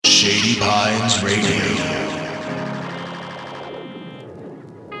Shady Pines Radio.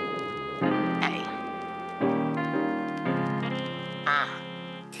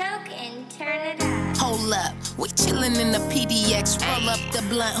 Hold up, we chillin' in the PDX. Roll up the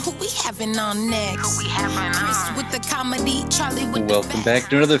blunt. Who we having on next? Chris with the comedy, Charlie with the Welcome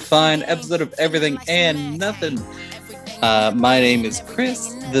back to another fine episode of Everything and Nothing. My name is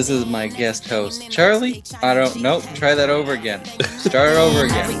Chris. This is my guest host, Charlie. Try that over again. Start over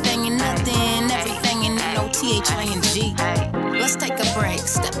again. Everything and nothing, everything and no THING. Let's take a break.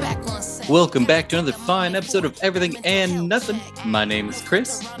 Step back 1 second. Welcome back to another fine episode of Everything and Nothing. My name is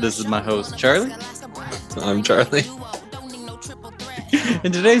Chris. This is my host, Charlie. I'm Charlie.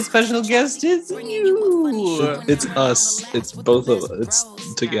 And today's special guest is you. It's us. It's both of us.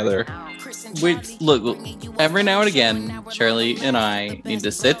 It's together. Look, every now and again, Charlie and I need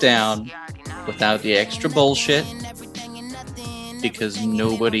to sit down without the extra bullshit because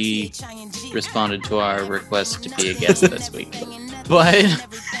nobody responded to our request to be a guest this week. But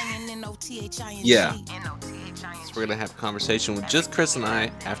yeah. So we're going to have a conversation with just Chris and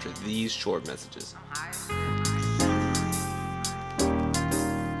I after these short messages.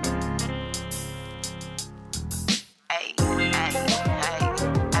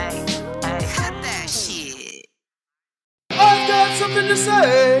 I've got something to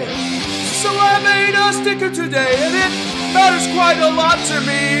say, so I made a sticker today, and it matters quite a lot to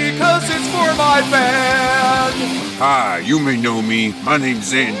me, cause it's for my band. Hi, you may know me. My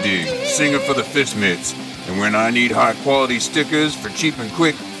name's Andy, singer for the Fistmits. And when I need high-quality stickers for cheap and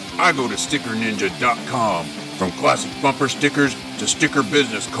quick, I go to StickerNinja.com. From classic bumper stickers to sticker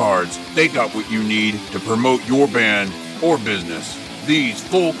business cards, they got what you need to promote your band or business. These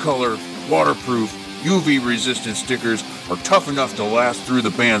full-color, waterproof, UV-resistant stickers are tough enough to last through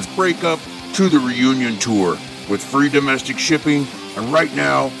the band's breakup to the reunion tour. With free domestic shipping, and right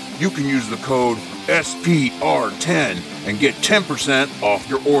now, you can use the code SPR10 and get 10% off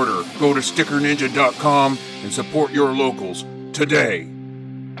your order. Go to StickerNinja.com and support your locals today.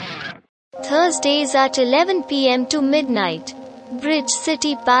 Thursdays at 11 p.m. to midnight. Bridge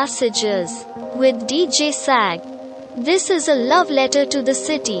City Passages with DJ Sag. This is a love letter to the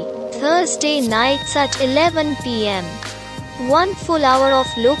city. Thursday nights at 11 p.m. 1 full hour of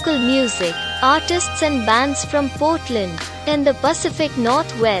local music, artists and bands from Portland and the Pacific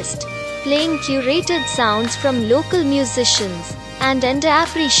Northwest, playing curated sounds from local musicians and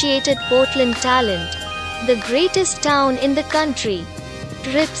underappreciated Portland talent. The greatest town in the country.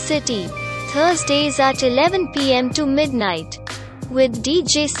 Rip City. Thursdays at 11 p.m. to midnight. With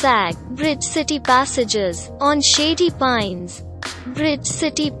DJ Sag, Bridge City Passages, on Shady Pines. Bridge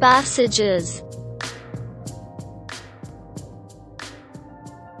City Passages.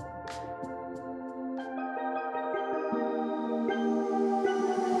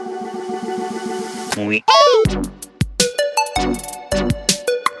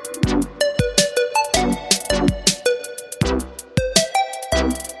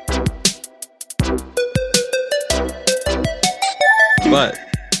 But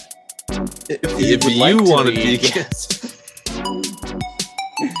if you want to be a guest,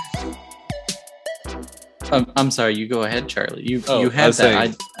 I'm sorry, you go ahead, Charlie. You had that.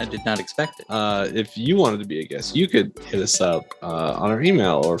 saying, I did not expect it. if you wanted to be a guest, you could hit us up on our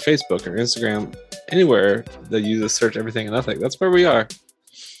email or Facebook or Instagram, anywhere that you just search Everything and Nothing. That's where we are.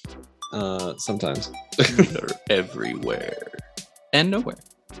 Sometimes. They're everywhere and nowhere.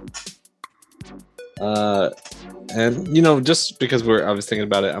 And just because I was thinking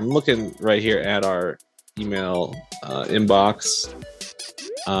about it, I'm looking right here at our email inbox.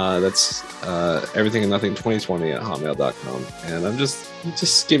 That's everything and nothing 2020 at hotmail.com, and I'm just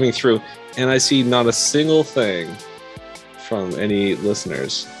skimming through, and I see not a single thing from any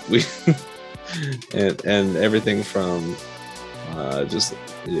listeners. We and everything from just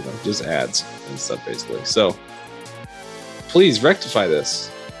ads and stuff, basically. So please rectify this.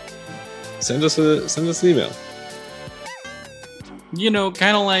 Send us an email.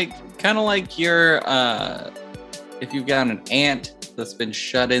 Kind of like your if you've got an aunt that's been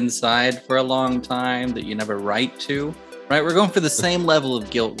shut inside for a long time that you never write to, right? We're going for the same level of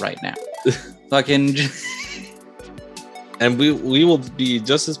guilt right now. Fucking and we will be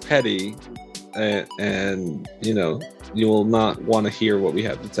just as petty, and you will not want to hear what we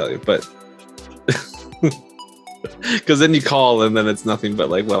have to tell you, but because then you call and then it's nothing but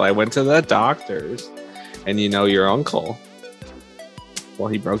like, well, I went to the doctor's, and your uncle, well,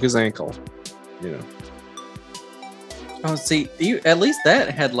 he broke his ankle, Oh, see, at least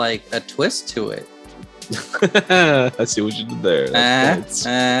that had like a twist to it. I see what you did there.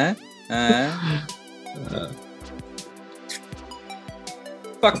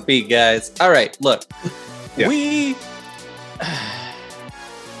 Fuck me, guys. All right, look. Yeah. We've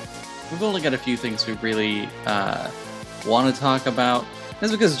only got a few things we really want to talk about.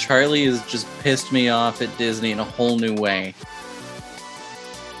 That's because Charlie has just pissed me off at Disney in a whole new way.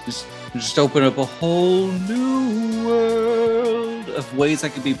 Just open up a whole new world of ways I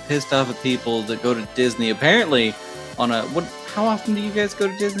could be pissed off at people that go to Disney. Apparently, how often do you guys go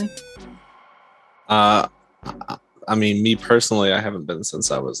to Disney? I mean, me personally, I haven't been since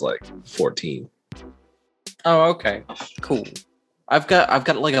I was like 14. Oh, okay, cool. I've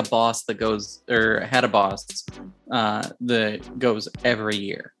got like a boss that goes, or had a boss that goes every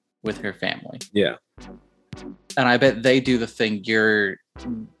year with her family. Yeah, and I bet they do the thing you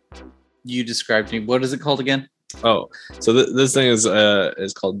described to me. What is it called again? Oh, so this thing is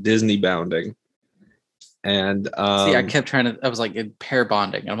called Disney bounding, and see, I kept trying to. I was like pair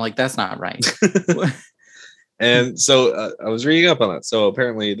bonding. I'm like, that's not right. And so I was reading up on it. So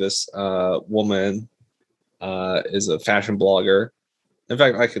apparently, this woman is a fashion blogger. In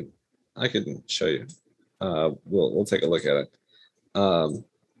fact, I could show you. We'll take a look at it.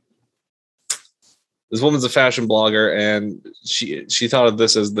 This woman's a fashion blogger, and she thought of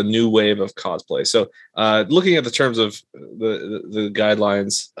this as the new wave of cosplay. So, looking at the terms of the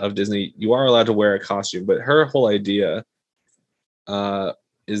guidelines of Disney, you are allowed to wear a costume, but her whole idea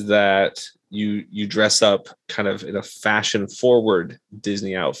is that you dress up kind of in a fashion-forward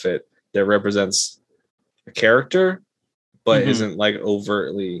Disney outfit that represents a character, but isn't like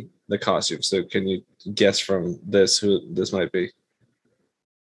overtly the costume. So, can you guess from this who this might be?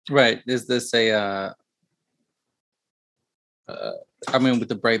 Right. Is this a I mean, with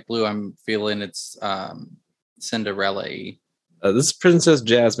the bright blue, I'm feeling it's Cinderella-y. This is Princess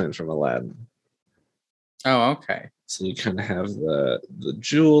Jasmine from Aladdin. Oh, okay. So you kind of have the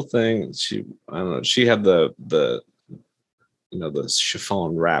jewel thing. I don't know. She had the the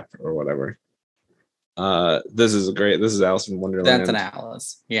chiffon wrap or whatever. This is Alice in Wonderland. That's an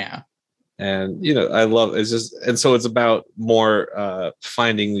Alice. Yeah. And I love it's just, and so it's about more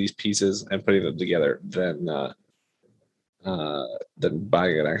finding these pieces and putting them together than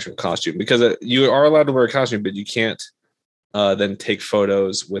buying an actual costume, because you are allowed to wear a costume, but you can't then take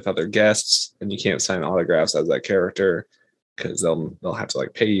photos with other guests, and you can't sign autographs as that character because they'll have to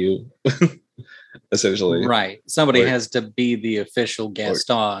like pay you essentially. Right. Somebody has to be the official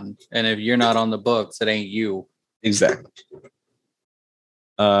guest on, and if you're not on the books, it ain't you. Exactly.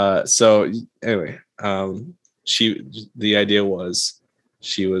 So anyway, the idea was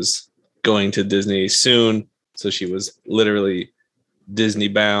she was going to Disney soon, so she was literally Disney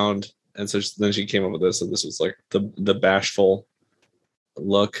bound, and so then she came up with this, and this was like the bashful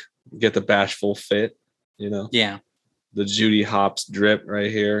look, get the bashful fit, Yeah. The Judy Hopps drip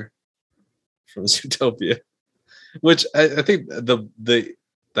right here from Zootopia, which I think the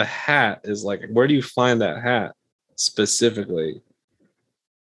hat is like, where do you find that hat specifically?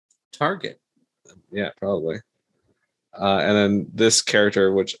 Target. Yeah, probably. And then this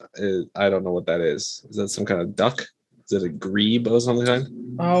character, which I don't know what that is. Is that some kind of duck? Is it a grebe or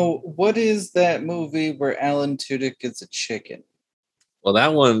something? Oh, what is that movie where Alan Tudyk is a chicken? Well,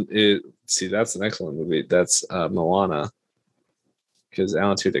 that one is. See, that's an excellent movie. That's Moana, because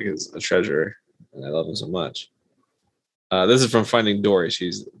Alan Tudyk is a treasure, and I love him so much. This is from Finding Dory.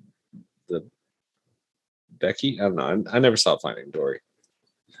 She's the Becky. I don't know. I never saw Finding Dory.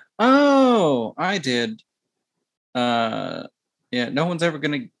 Oh, I did. Yeah, no one's ever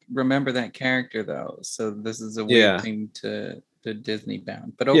gonna remember that character though. So this is a weird thing to Disney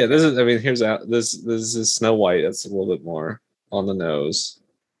bound. But okay. Yeah, this is. I mean, this is Snow White. That's a little bit more on the nose.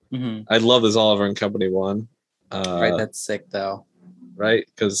 Mm-hmm. I love this Oliver and Company one. Right, that's sick though. Right,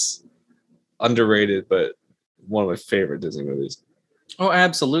 because underrated, but one of my favorite Disney movies. Oh,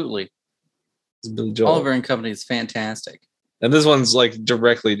 absolutely. It's Billy Joel. Oliver and Company is fantastic. And this one's like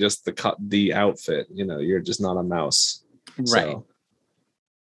directly just the outfit. You're just not a mouse. Right.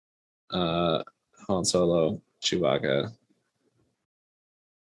 So, Han Solo, Chewbacca.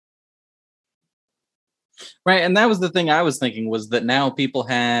 Right, and that was the thing I was thinking, was that now people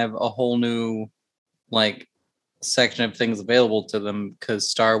have a whole new like section of things available to them because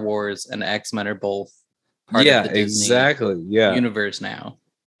Star Wars and X-Men are both part of the Disney exactly. Yeah. universe now.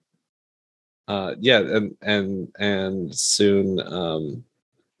 And soon,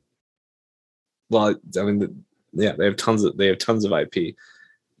 well, I mean, they have tons of IP.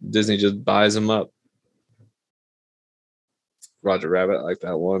 Disney just buys them up. Roger Rabbit, I like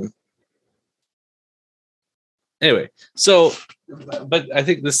that one. Anyway, so, but I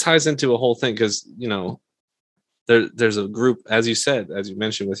think this ties into a whole thing because there's a group, as you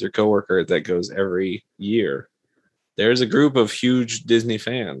mentioned with your coworker, that goes every year. there's a group of huge Disney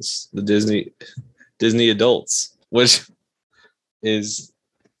fans, the Disney adults, which is,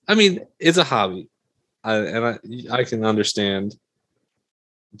 I mean, it's a hobby, I can understand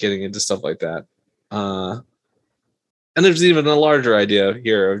getting into stuff like that. And there's even a larger idea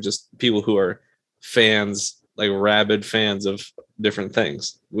here of just people who are fans, like rabid fans of different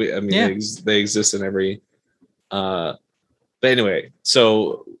things. They exist in every. But anyway,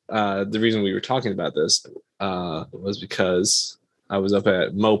 so the reason we were talking about this was because I was up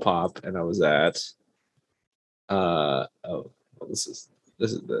at Mopop and I was at.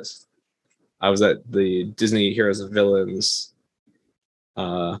 This. I was at the Disney Heroes and Villains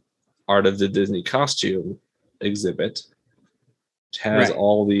Art of the Disney Costume exhibit, which has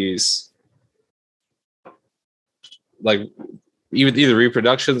all these like either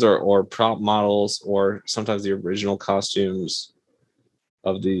reproductions or prop models or sometimes the original costumes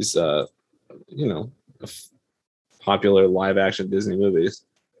of these popular live action Disney movies.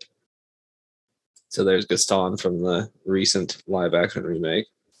 So there's Gaston from the recent live action remake.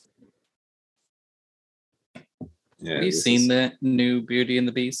 Yeah, have you seen the new Beauty and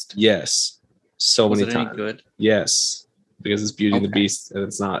the Beast? Yes. So Was many it times. any good? Yes. Because it's Beauty and the Beast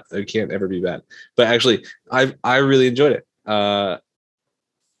and it can't ever be bad. But actually, I really enjoyed it.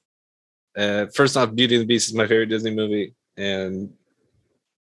 First off, Beauty and the Beast is my favorite Disney movie. And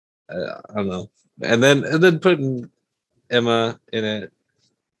I don't know. And then putting Emma in it,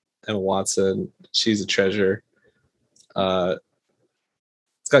 Emma Watson, she's a treasure. It's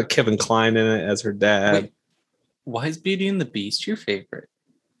got Kevin Kline in it as her dad. Wait, why is Beauty and the Beast your favorite?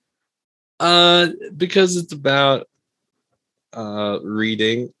 Because it's about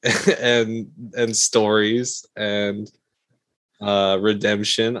reading and stories and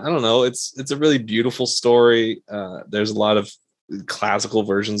redemption. I don't know. It's a really beautiful story. There's a lot of classical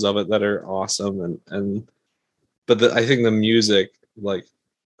versions of it that are awesome, but I think the music, like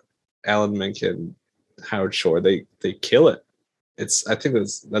Alan Menken, Howard Shore, they kill it. I think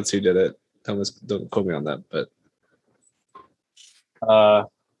that's who did it. Don't quote me on that, but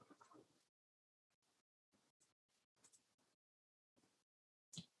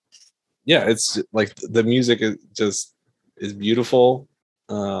yeah, it's like the music is beautiful.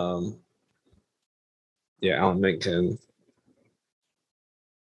 Alan Menken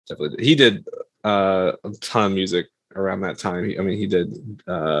definitely he did a ton of music around that time. He did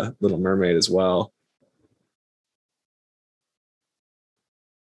Little Mermaid as well.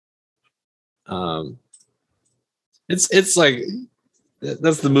 It's like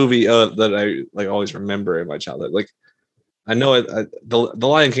that's the movie that I like always remember in my childhood. Like I know the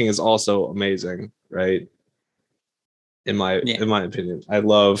Lion King is also amazing, right? In my opinion, I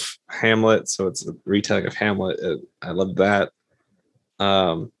love Hamlet, so it's a retelling of Hamlet. I love that.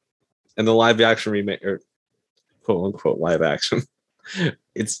 And the live action remake, or quote unquote live action,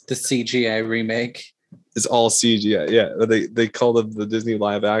 it's the CGI remake. It's all CGI. Yeah, they call them the Disney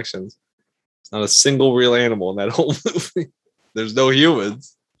live actions. It's not a single real animal in that whole movie. There's no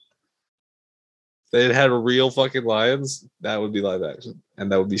humans. If they had real fucking lions, that would be live action,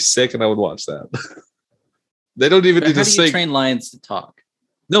 and that would be sick, and I would watch that. They don't even need to sing. How do you train lions to talk?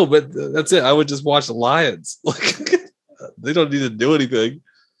 No, but that's it. I would just watch the lions. Like they don't need to do anything.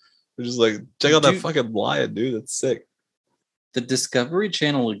 They're just like, check out that fucking lion, dude. That's sick. The Discovery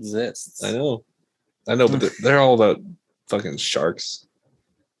Channel exists. I know, but they're all about fucking sharks.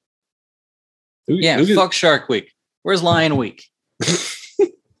 Fuck Shark Week. Where's Lion Week?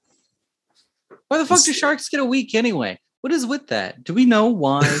 Why the fuck do sharks get a week anyway? What is with that? Do we know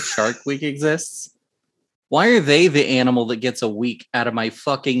why Shark Week exists? Why are they the animal that gets a week out of my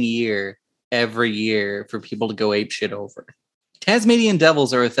fucking year every year for people to go apeshit over? Tasmanian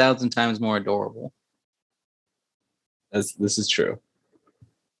devils are 1,000 times more adorable. This is true.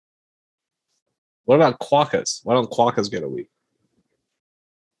 What about quokkas? Why don't quokkas get a week?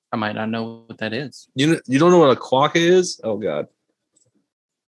 I might not know what that is. You don't know what a quokka is? Oh god.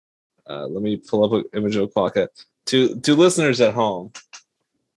 Let me pull up an image of a quokka. To listeners at home,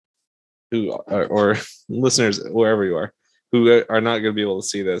 who are, or listeners wherever you are, who are not going to be able to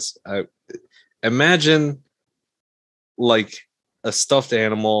see this, imagine like a stuffed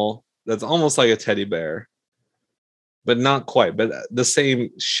animal that's almost like a teddy bear, but not quite, but the same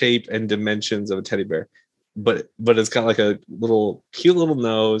shape and dimensions of a teddy bear, but it's got like a cute little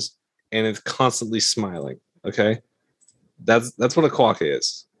nose, and it's constantly smiling. Okay, that's what a quokka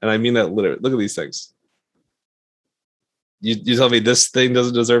is, and I mean that literally. Look at these things. You tell me this thing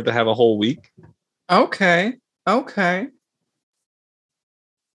doesn't deserve to have a whole week? Okay.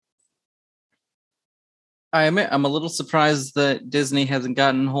 I admit, I'm a little surprised that Disney hasn't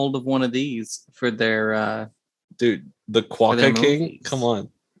gotten hold of one of these for their Dude, the Quokka King? Come on.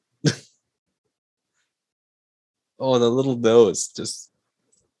 Oh, the little nose just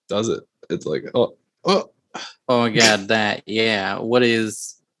does it. It's like, oh. Oh my god, that, yeah. That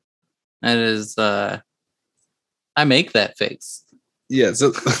is, I make that face. Yeah,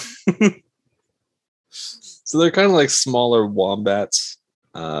 so so they're kind of like smaller wombats.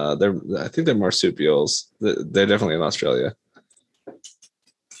 I think they're marsupials. They're definitely in Australia.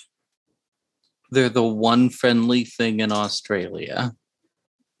 They're the one friendly thing in Australia.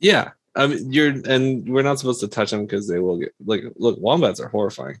 Yeah, I mean, we're not supposed to touch them because they will get like. Look, wombats are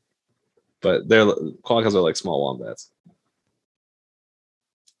horrifying, but quokkas are like small wombats.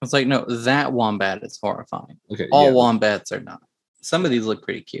 It's like, no, that wombat is horrifying. Okay, all wombats are not. Some of these look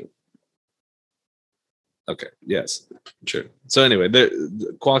pretty cute. Okay, yes, sure. So anyway,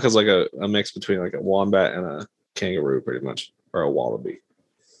 the quokka's like a mix between like a wombat and a kangaroo, pretty much, or a wallaby.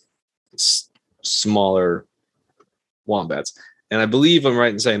 Smaller wombats, and I believe I'm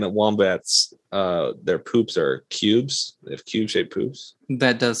right in saying that wombats, their poops are cubes. They have cube-shaped poops.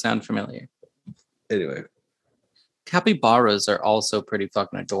 That does sound familiar. Anyway, capybaras are also pretty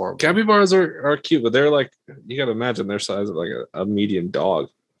fucking adorable. Capybaras are cute, but they're like, you gotta imagine their size of like a medium dog.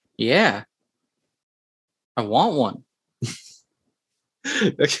 Yeah, I want one.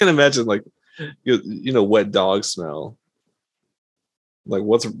 I can't imagine like you know wet dog smell. Like,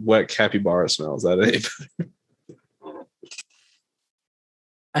 what's wet capybara smell? Is that any better?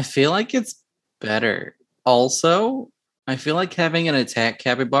 I feel like it's better. Also, I feel like having an attack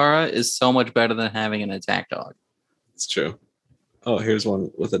capybara is so much better than having an attack dog. It's true. Oh, here's one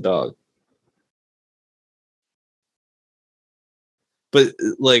with a dog. But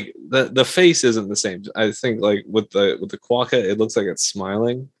like the face isn't the same. I think like with the quokka, it looks like it's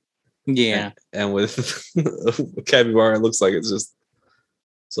smiling. Yeah. And with capybara, it looks like it's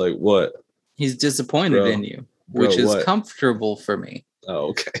like, what? He's disappointed in you, which is comfortable for me. Oh,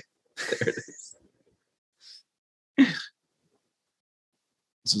 okay. There it is.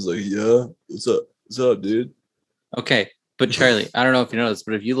 This is like, yeah, what's up, dude? Okay, but Charlie, I don't know if you noticed,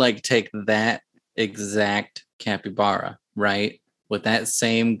 but if you like take that exact capybara, right, with that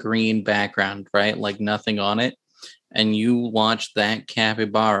same green background, right, like nothing on it, and you watch that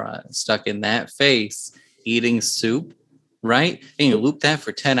capybara stuck in that face eating soup, right, and you loop that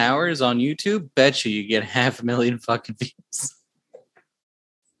for 10 hours on YouTube, bet you get 500,000 fucking views.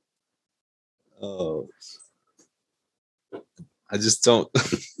 Oh, I just don't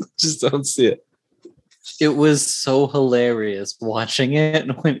see it. It was so hilarious watching it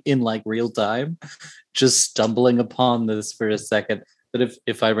in like real time, just stumbling upon this for a second. But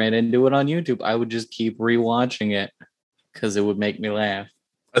if I ran into it on YouTube, I would just keep rewatching it because it would make me laugh.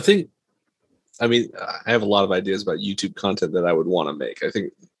 I mean, I have a lot of ideas about YouTube content that I would want to make. I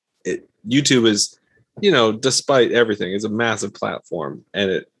think YouTube is, despite everything, is a massive platform,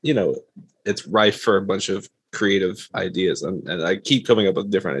 and it's rife for a bunch of creative ideas. And I keep coming up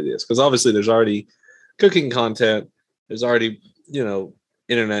with different ideas because obviously there's already cooking content, there's already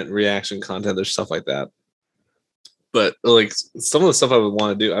internet reaction content, there's stuff like that. But like some of the stuff I would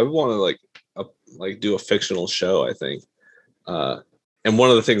want to do, I would want to do a fictional show, I think. And one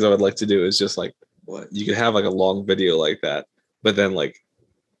of the things I would like to do is just like, what you could have like a long video like that, but then like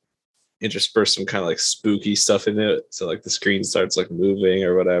intersperse some kind of like spooky stuff in it, so like the screen starts like moving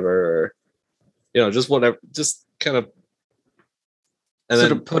or whatever, or just whatever, just kind of. And so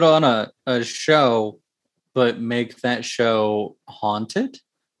then to put on a show, but make that show haunted.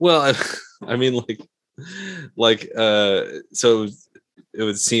 Well, I mean, so it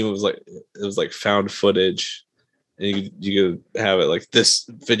would seem it was like found footage, and you could have it like this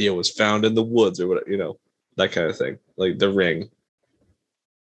video was found in the woods or whatever, that kind of thing, like The Ring,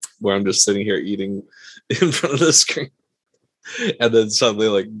 where I'm just sitting here eating in front of the screen, and then suddenly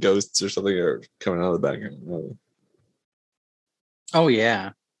like ghosts or something are coming out of the background. Oh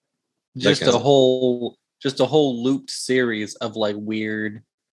yeah, just a whole looped series of like weird.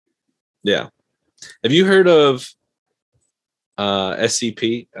 Yeah, have you heard of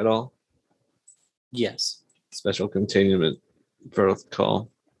SCP at all? Yes. Special Containment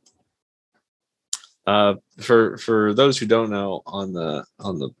Protocol. For those who don't know on the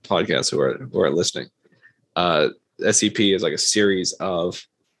podcast who are listening, SCP is like a series of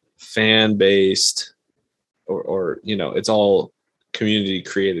fan-based or it's all community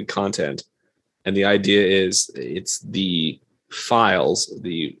created content, and the idea is it's the files,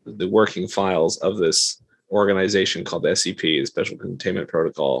 the working files of this organization called the SCP, the Special Containment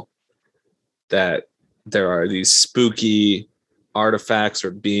Protocol, that there are these spooky artifacts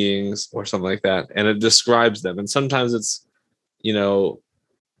or beings or something like that, and it describes them, and sometimes it's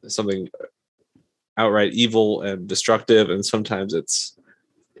something outright evil and destructive, and sometimes it's,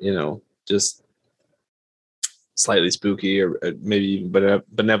 just slightly spooky or maybe even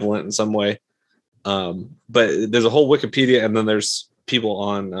benevolent in some way. But there's a whole Wikipedia, and then there's people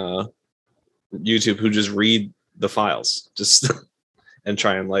on YouTube who just read the files just and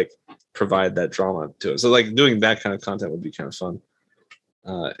try and like provide that drama to it. So like doing that kind of content would be kind of fun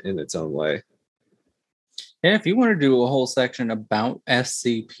in its own way. Yeah, if you want to do a whole section about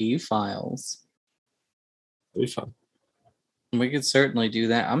SCP files, It'd be fun. we could certainly do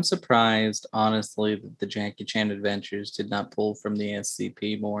that. I'm surprised, honestly, that the Jackie Chan Adventures did not pull from the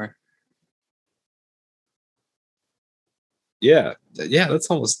SCP more. Yeah, that's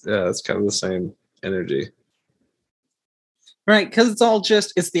kind of the same energy. Right, because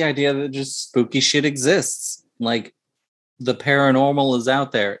it's the idea that just spooky shit exists. Like, the paranormal is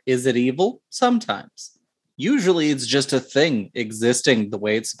out there. Is it evil? Sometimes. Usually it's just a thing existing the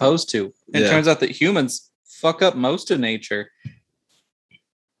way it's supposed to. And It turns out that humans fuck up most of nature.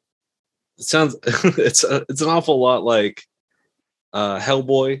 It sounds it's an awful lot like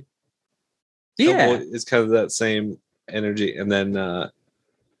Hellboy. Yeah. Hellboy is kind of that same energy. And then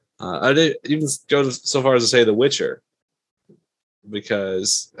I did even go so far as to say The Witcher,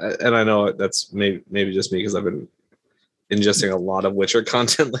 because, and I know that's maybe just me because I've been ingesting a lot of Witcher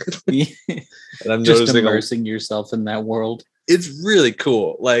content lately. And I'm just immersing yourself in that world. It's really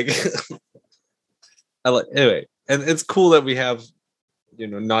cool. Like, anyway, and it's cool that we have,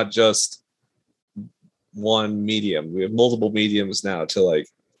 not just one medium. We have multiple mediums now to like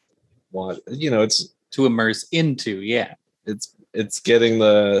watch. It's to immerse into. Yeah, it's getting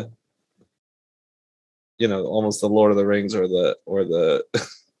the, almost the Lord of the Rings or the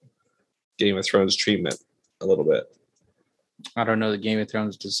Game of Thrones treatment a little bit. I don't know that Game of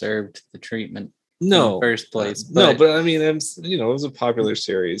Thrones deserved the treatment in the first place. But I mean, it was a popular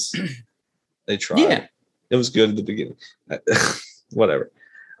series. They tried. Yeah. It was good at the beginning. Whatever.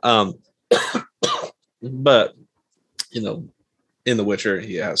 But, in The Witcher,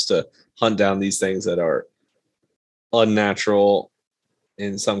 he has to hunt down these things that are unnatural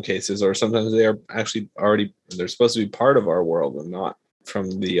in some cases, or sometimes they are actually they're supposed to be part of our world and not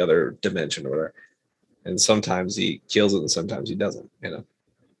from the other dimension or whatever. And sometimes he kills it and sometimes he doesn't, Yeah.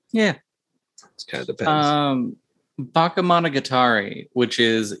 It kind of depends. Bakemonogatari, which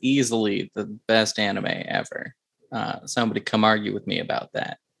is easily the best anime ever. Somebody come argue with me about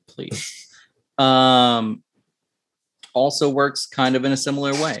that, please. Also works kind of in a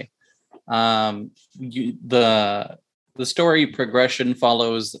similar way. The story progression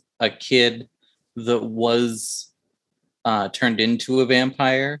follows a kid that was turned into a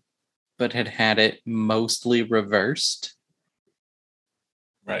vampire, but had it mostly reversed.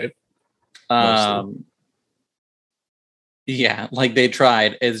 Right. Yeah, like they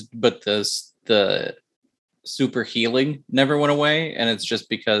tried, but the super healing never went away, and it's just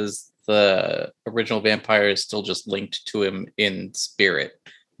because the original vampire is still just linked to him in spirit,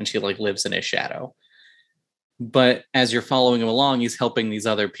 and she like lives in his shadow. But as you're following him along, he's helping these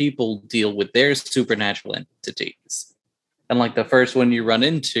other people deal with their supernatural entities. And like the first one you run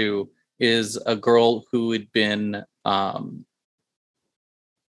into is a girl who had been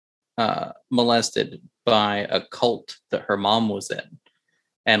molested by a cult that her mom was in.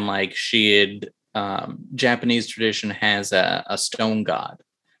 And like she had, Japanese tradition has a stone god,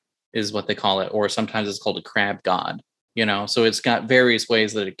 is what they call it, or sometimes it's called a crab god, so it's got various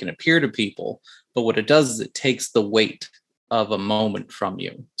ways that it can appear to people. But what it does is it takes the weight of a moment from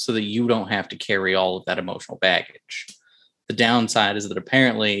you so that you don't have to carry all of that emotional baggage. The downside is that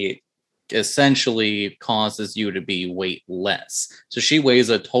apparently essentially causes you to be weightless. So she weighs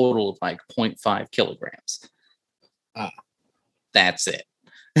a total of like 0.5 kilograms. That's it.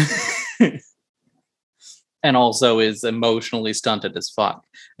 And also is emotionally stunted as fuck.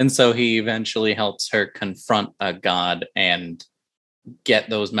 And so he eventually helps her confront a god and get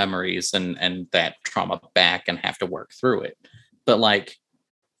those memories and that trauma back and have to work through it. But like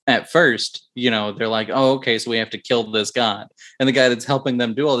at first, they're like, oh, okay, so we have to kill this god. And the guy that's helping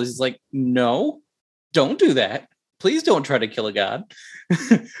them do all this is like, no, don't do that. Please don't try to kill a god.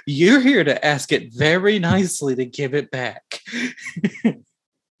 You're here to ask it very nicely to give it back.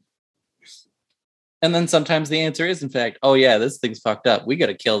 And then sometimes the answer is, in fact, oh yeah, this thing's fucked up. We got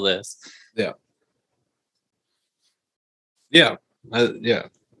to kill this. Yeah. Yeah. Yeah.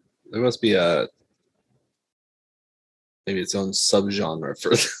 There must be maybe its own subgenre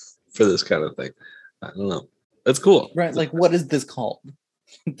for this kind of thing. I don't know. That's cool. Right. Like, what is this called?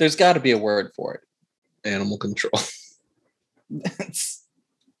 There's got to be a word for it. Animal control.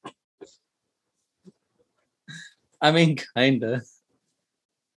 I mean, kinda.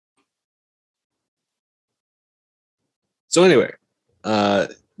 So anyway,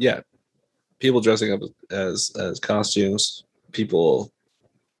 yeah, people dressing up as costumes, people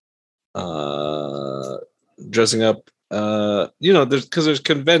dressing up, there's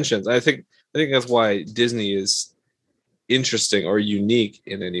conventions. I think that's why Disney is interesting or unique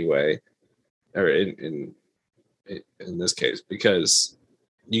in any way, or in this case, because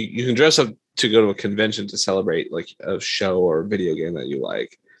you can dress up to go to a convention to celebrate like a show or video game that you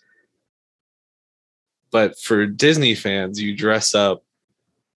like. But for Disney fans, you dress up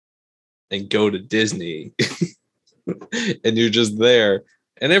and go to Disney and you're just there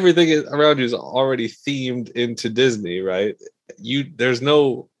and everything around you is already themed into Disney, right? There's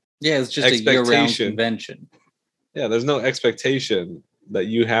no it's just a year-round convention. Yeah, there's no expectation that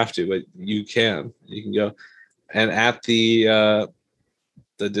you have to, but you can go. And at the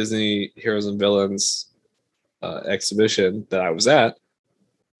Disney Heroes and Villains exhibition that I was at,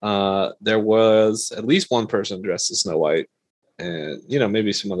 there was at least one person dressed as Snow White, and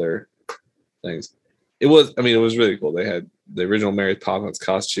maybe some other things. It was really cool. They had the original Mary Poppins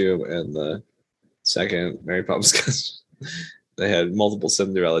costume and the second Mary Poppins costume. They had multiple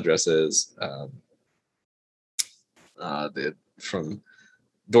Cinderella dresses. From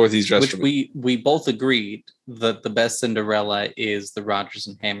Dorothy's dress, which we both agreed that the best Cinderella is the Rodgers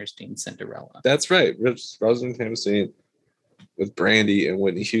and Hammerstein Cinderella. That's right, Rodgers and Hammerstein with Brandy and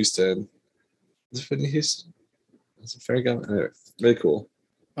Whitney Houston. Is it Whitney Houston? That's a fairy godmother. Really cool.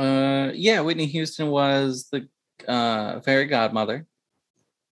 Whitney Houston was the fairy godmother,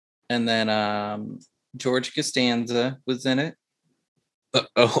 and then George Costanza was in it.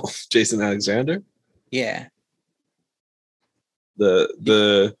 Jason Alexander. Yeah.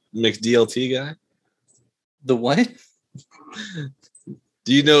 The McDLT guy. The what?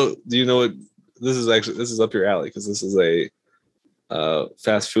 Do you know what this is? Actually, this is up your alley because this is a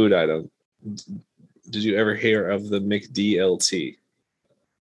fast food item. Did you ever hear of the McDLT?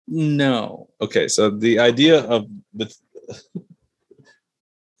 No. Okay, so the idea of the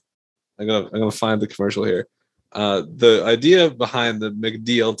I'm gonna find the commercial here. The idea behind the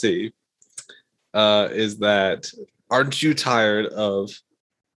McDLT is that, aren't you tired of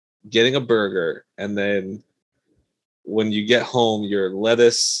getting a burger and then when you get home, your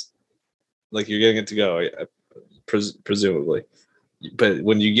lettuce, like you're getting it to go, presumably, but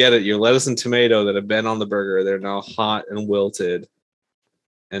when you get it, your lettuce and tomato that have been on the burger, they're now hot and wilted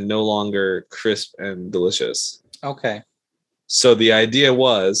and no longer crisp and delicious. Okay. So the idea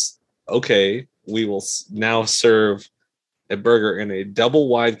was, okay, we will now serve a burger in a double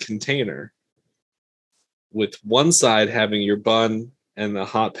wide container with one side having your bun and the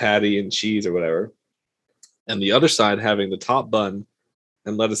hot patty and cheese or whatever, and the other side having the top bun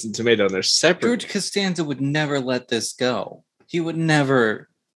and lettuce and tomato, and they're separate. George Costanza would never let this go. He would never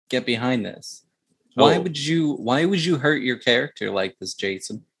get behind this. Why would you hurt your character like this,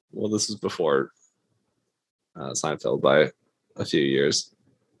 Jason? Well, this is before Seinfeld by a few years.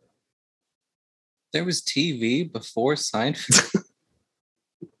 There was TV before Seinfeld.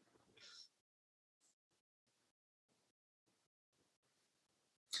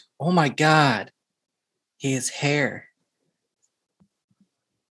 Oh my God. His hair.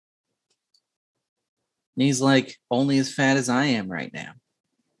 And he's like only as fat as I am right now.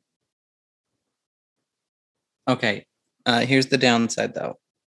 Okay. Here's the downside though.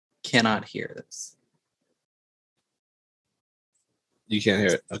 Cannot hear this. You can't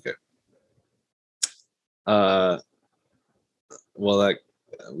hear it. Okay. Well, that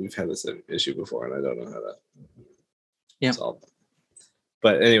we've had this issue before, and I don't know how to solve it.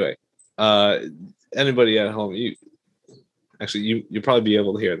 But anyway, anybody at home, you'll probably be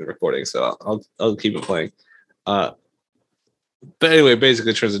able to hear in the recording, so I'll keep it playing. But anyway,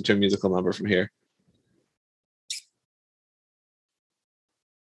 basically, it turns into a musical number from here.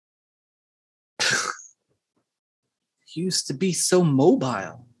 He used to be so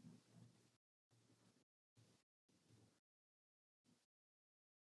mobile.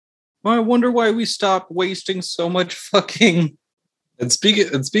 I wonder why we stopped wasting so much fucking. And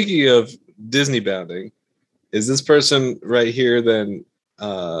speaking of Disney bounding, is this person right here? Then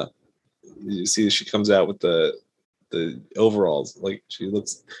you see she comes out with the overalls. Like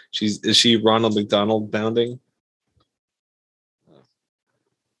is she Ronald McDonald bounding?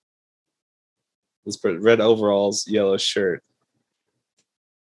 This red overalls, yellow shirt.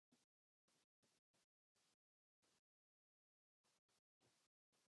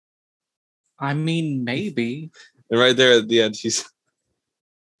 I mean, maybe. And right there at the end, he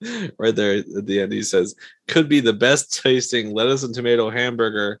says, "Could be the best tasting lettuce and tomato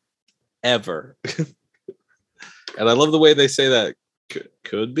hamburger ever." And I love the way they say that.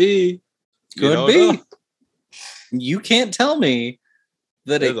 Could be. Could be. You can't tell me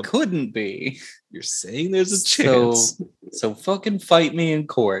that There's it couldn't be. You're saying there's a chance. So fucking fight me in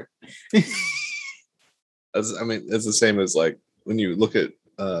court. I mean, it's the same as like when you look at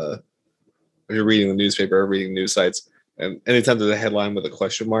if you're reading the newspaper or reading news sites, and anytime there's a headline with a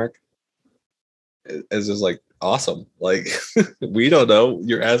question mark, it's just like awesome. Like we don't know.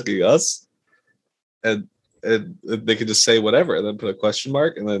 You're asking us, and they could just say whatever and then put a question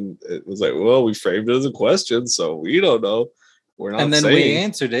mark, and then it was like, well, we framed it as a question, so we don't know. We're not. And then saying. we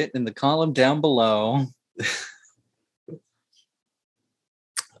answered it in the column down below.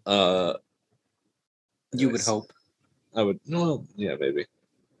 You would hope. I would. Well, yeah, maybe.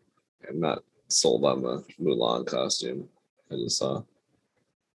 I'm not sold on the Mulan costume. I just saw.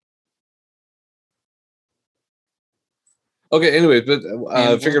 Okay. Anyway, but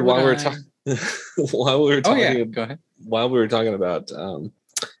I figured while we were talking, Go ahead. While we were talking about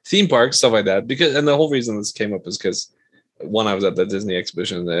theme parks, stuff like that, and the whole reason this came up is because one, I was at the Disney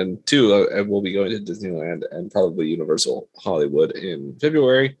exhibition, and two, I will be going to Disneyland and probably Universal Hollywood in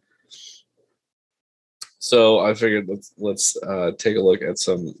February. So I figured let's take a look at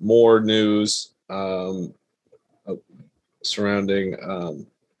some more news surrounding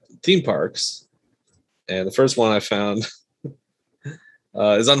theme parks. And the first one I found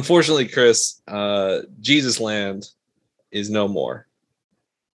is unfortunately, Chris, Jesus Land is no more.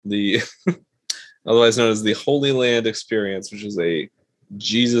 The otherwise known as the Holy Land Experience, which is a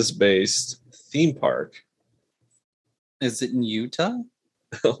Jesus-based theme park. Is it in Utah?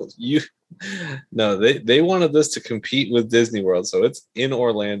 No, they wanted this to compete with Disney World, so it's in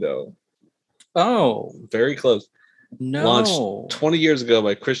Orlando. Oh, very close. No. Launched 20 years ago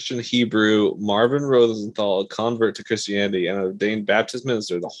by Christian Hebrew Marvin Rosenthal, a convert to Christianity and an ordained Baptist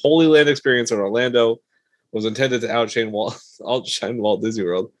minister. The Holy Land Experience in Orlando was intended to outshine Walt Disney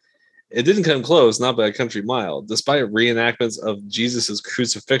World. It didn't come close, not by a country mile. Despite reenactments of Jesus'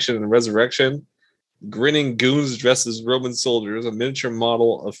 crucifixion and resurrection, grinning goons dressed as Roman soldiers, a miniature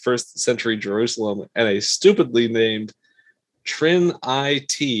model of first century Jerusalem, and a stupidly named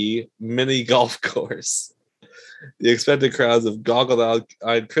Trin-IT mini golf course. The expected crowds of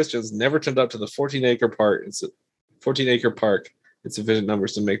goggled-eyed Christians never turned up to the 14-acre park. It's a 14-acre park. It's sufficient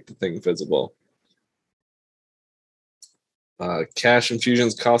numbers to make the thing visible. Cash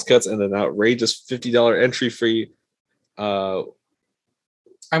infusions, cost cuts, and an outrageous $50 entry fee. I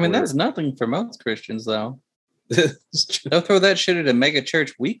mean, that's nothing for most Christians, though. They'll throw that shit at a mega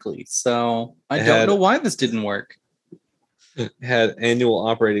church weekly. So I don't know why this didn't work. Had annual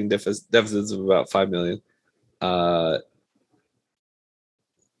operating deficits of about $5 million.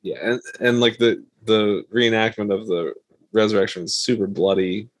 Yeah, and like the reenactment of the resurrection is super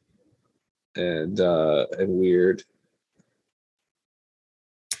bloody and weird.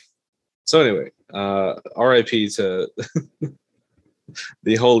 So anyway, RIP to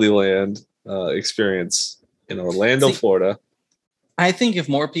the Holy Land experience in Orlando, Florida. I think if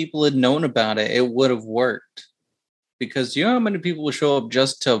more people had known about it, it would have worked. Because you know how many people will show up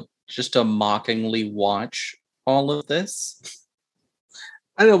just to mockingly watch all of this?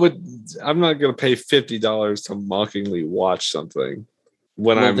 I know, but I'm not going to pay $50 to mockingly watch something.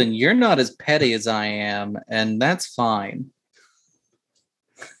 Then you're not as petty as I am, and that's fine.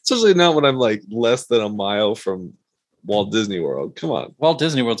 Especially not when I'm like less than a mile from Walt Disney World. Come on. Walt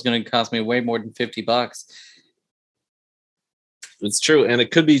Disney World's going to cost me way more than $50. It's true, and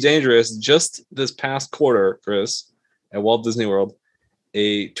it could be dangerous. Just this past quarter, Chris, at Walt Disney World,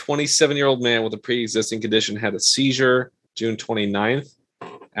 a 27-year-old man with a pre-existing condition had a seizure June 29th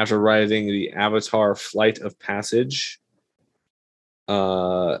after riding the Avatar Flight of Passage.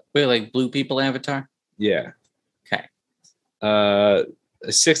 Wait, like Blue People Avatar? Yeah. Okay. A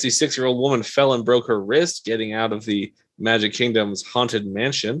 66-year-old woman fell and broke her wrist getting out of the Magic Kingdom's Haunted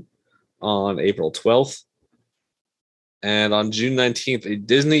Mansion on April 12th. And on June 19th, at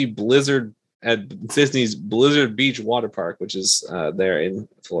Disney's Blizzard Beach water park, which is there in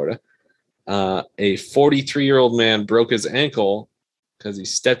Florida, a 43-year-old man broke his ankle because he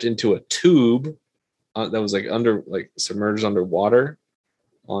stepped into a tube that was submerged underwater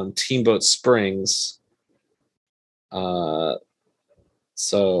on Steamboat Springs.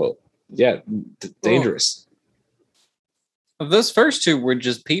 So yeah, dangerous. Well, those first two were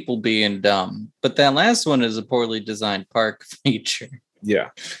just people being dumb, but that last one is a poorly designed park feature. Yeah.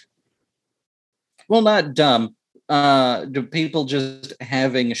 Well, not dumb. Do people just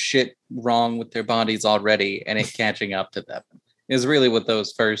having shit wrong with their bodies already and it catching up to them is really what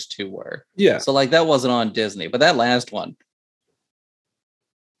those first two were. Yeah. So like that wasn't on Disney, but that last one,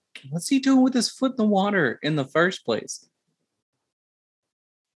 what's he doing with his foot in the water in the first place?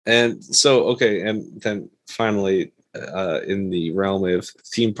 And so, okay, and then finally, in the realm of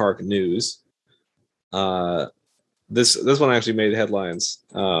theme park news, this one actually made headlines.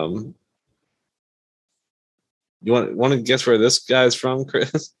 You want to guess where this guy's from,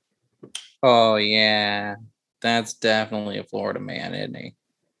 Chris? Oh yeah, that's definitely a Florida man, isn't he?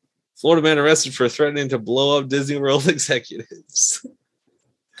 Florida man arrested for threatening to blow up Disney World executives.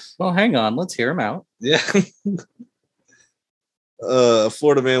 Well, hang on, let's hear him out. Yeah. A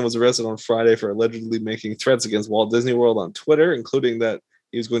Florida man was arrested on Friday for allegedly making threats against Walt Disney World on Twitter, including that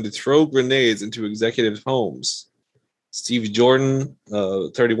he was going to throw grenades into executives' homes. Steve Jordan,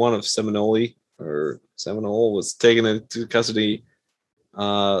 31 of Seminole, was taken into custody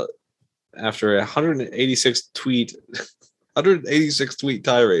after a 186 tweet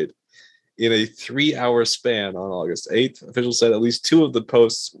tirade in a 3-hour span on August 8th. Officials said at least 2 of the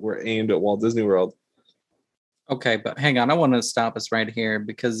posts were aimed at Walt Disney World. Okay, but hang on. I want to stop us right here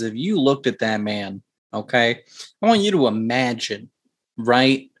because if you looked at that man, okay, I want you to imagine,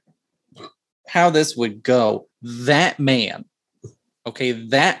 right, how this would go. That man, okay,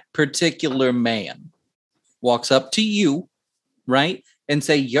 that particular man walks up to you, right, and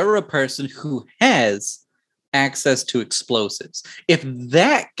say you're a person who has access to explosives. If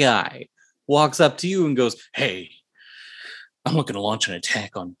that guy walks up to you and goes, hey, I'm looking to launch an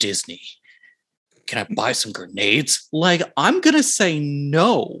attack on Disney. Can I buy some grenades? Like, I'm going to say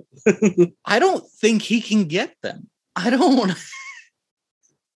no. I don't think he can get them. I don't.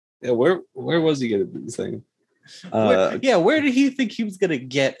 Yeah, where was he getting these things? Where did he think he was going to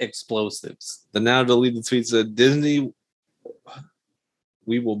get explosives? The now deleted tweet said, Disney,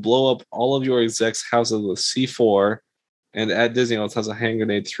 we will blow up all of your execs' houses with C4, and at Disney also has a hand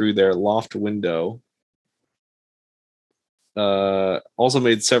grenade through their loft window. Also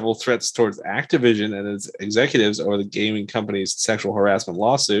made several threats towards Activision and its executives over the gaming company's sexual harassment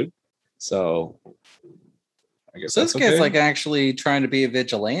lawsuit. So I guess this guy's like actually trying to be a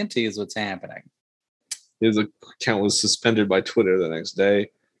vigilante is what's happening. His account was suspended by Twitter the next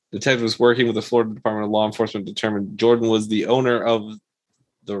day. Detectives working with the Florida Department of Law Enforcement determined Jordan was the owner of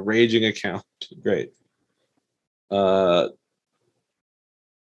the raging account. Great. But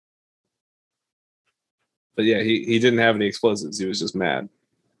yeah, he didn't have any explosives. He was just mad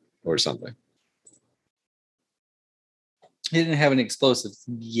or something. He didn't have any explosives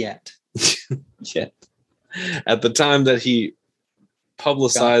yet. Yet. At the time that he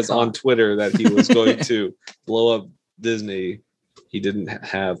publicized on Twitter that he was going to blow up Disney, he didn't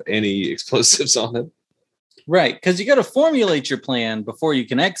have any explosives on him. Right, because you got to formulate your plan before you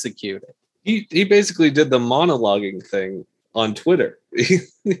can execute it. He basically did the monologuing thing on Twitter.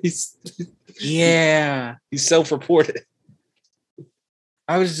 He's self-reported.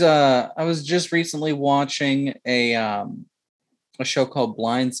 I was just recently watching a show called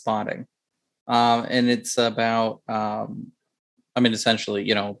Blind Spotting, and it's about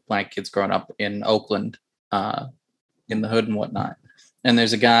essentially, Black kids growing up in Oakland, in the hood and whatnot. And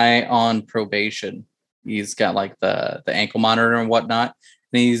there's a guy on probation. He's got like the ankle monitor and whatnot.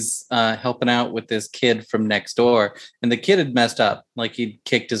 And he's helping out with this kid from next door. And the kid had messed up. Like he'd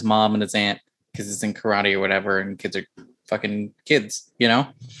kicked his mom and his aunt because he's in karate or whatever. And kids are fucking kids,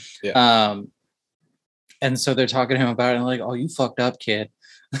 Yeah. And so they're talking to him about it and like, oh, you fucked up, kid.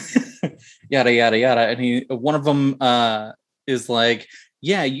 Yada, yada, yada. And one of them is like,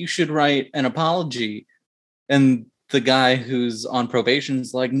 yeah, you should write an apology. And the guy who's on probation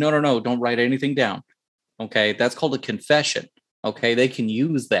is like, no, don't write anything down. Okay, that's called a confession. Okay, they can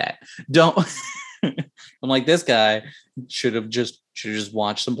use that. Don't. I'm like, this guy should have just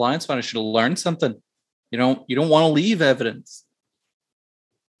watched some Blind Spot. I should have learned something. You don't want to leave evidence.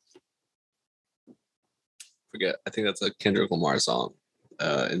 Forget. I think that's a Kendrick Lamar song.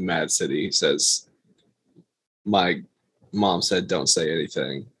 In Mad City, he says, "My mom said don't say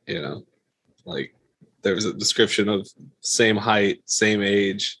anything." Like there was a description of same height, same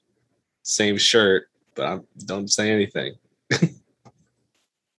age, same shirt, but I don't say anything.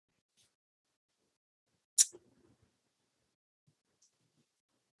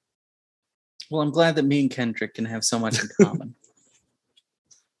 Well, I'm glad that me and Kendrick can have so much in common.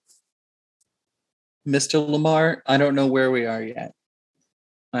 Mr. Lamar, I don't know where we are yet.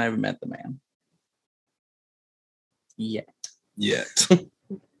 I haven't met the man. Yet. Yeah,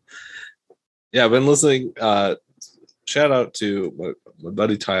 I've been listening. Shout out to my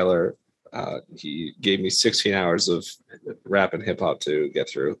buddy Tyler. He gave me 16 hours of rap and hip hop to get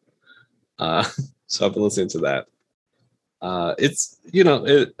through. So I've been listening to that. It's,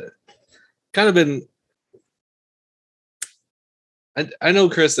 it kind of been. I know,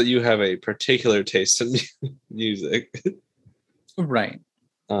 Chris, that you have a particular taste in music. Right.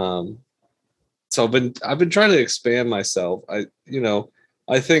 So I've been trying to expand myself. I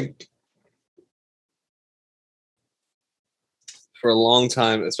think for a long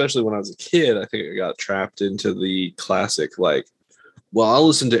time, especially when I was a kid, I think I got trapped into the classic, like, well, I'll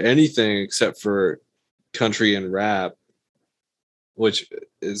listen to anything except for country and rap, which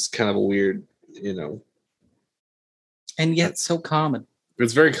is kind of a weird, and yet so common.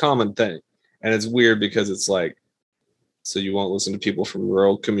 It's a very common thing. And it's weird because it's like, so you won't listen to people from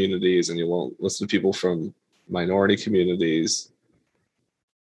rural communities and you won't listen to people from minority communities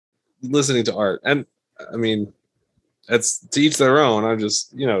listening to art. And I mean, it's to each their own. I'm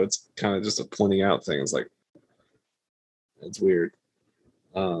just, it's kind of just a pointing out thing. It's like, it's weird.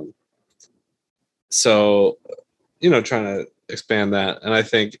 So, trying to expand that. And I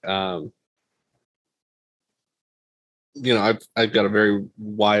think, I've got a very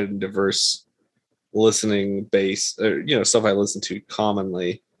wide and diverse listening base, or, stuff I listen to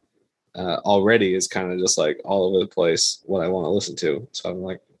commonly already is kind of just like all over the place what I want to listen to. So I'm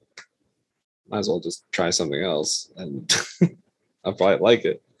like, might as well just try something else and I'll probably like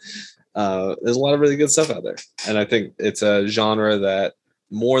it. There's a lot of really good stuff out there. And I think it's a genre that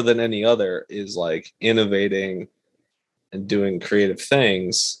more than any other is like innovating and doing creative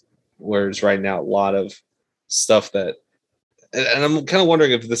things. Whereas right now, a lot of stuff that, and I'm kind of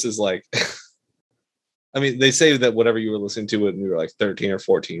wondering if this is like, I mean, they say that whatever you were listening to when you were like 13 or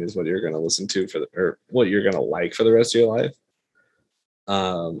 14 is what you're going to listen to or what you're going to like for the rest of your life.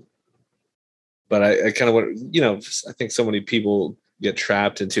 But I kind of want, I think so many people get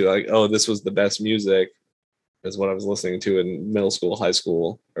trapped into like, oh, this was the best music is what I was listening to in middle school, high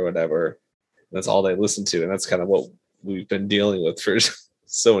school, or whatever. That's all they listen to. And that's kind of what we've been dealing with for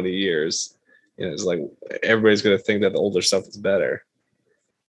so many years. It's like everybody's going to think that the older stuff is better.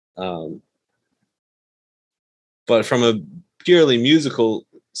 But from a purely musical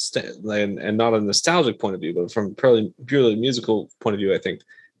and not a nostalgic point of view, but from purely musical point of view, I think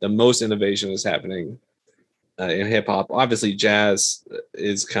the most innovation is happening in hip hop. Obviously, jazz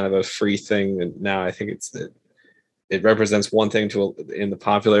is kind of a free thing, and now I think it represents one thing in the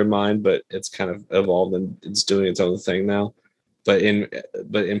popular mind, but it's kind of evolved and it's doing its own thing now. But in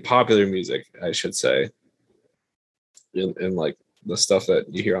popular music, I should say, in like the stuff that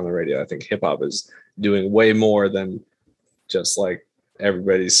you hear on the radio, I think hip hop is doing way more than just like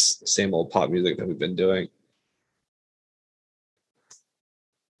everybody's same old pop music that we've been doing.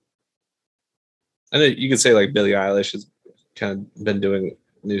 I know you could say like Billie Eilish has kind of been doing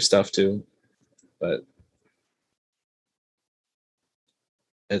new stuff too, but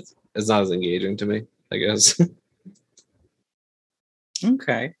it's not as engaging to me, I guess.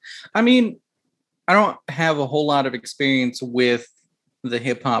 Okay. I mean, I don't have a whole lot of experience with the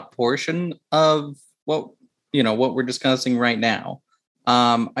hip hop portion of what we're discussing right now.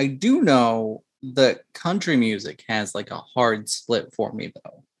 I do know that country music has like a hard split for me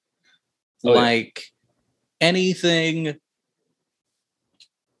though. Oh, like anything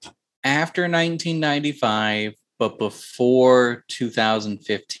after 1995, but before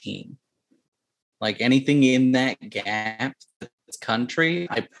 2015, like anything in that gap that's country,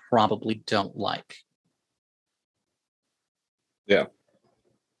 I probably don't like. Yeah.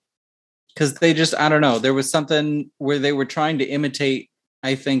 Because they just, I don't know, there was something where they were trying to imitate,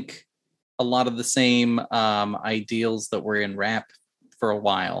 I think, a lot of the same ideals that were in rap for a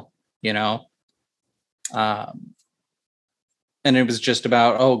while. And it was just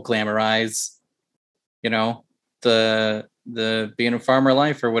about glamorize the being a farmer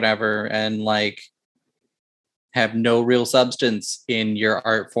life or whatever, and like have no real substance in your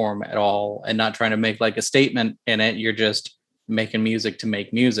art form at all, and not trying to make like a statement in it. You're just making music to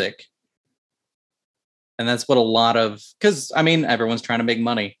make music. And that's what a lot of, because I mean everyone's trying to make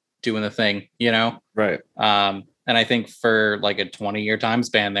money doing the thing, right. And I think for like a 20-year time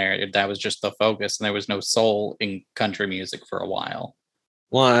span there, that was just the focus, and there was no soul in country music for a while.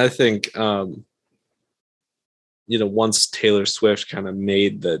 Well, I think, once Taylor Swift kind of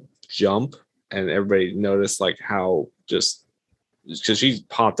made the jump and everybody noticed like how just because she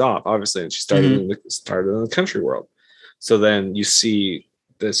popped off, obviously, and she started in the country world. So then you see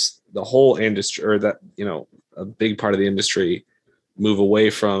the whole industry, or that, a big part of the industry move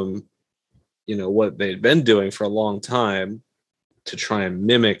away from what they'd been doing for a long time to try and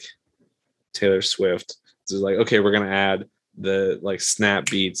mimic Taylor Swift. So it's like, okay, we're going to add the like snap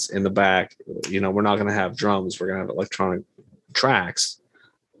beats in the back. We're not going to have drums. We're going to have electronic tracks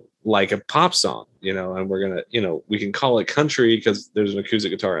like a pop song, and we're going to, we can call it country because there's an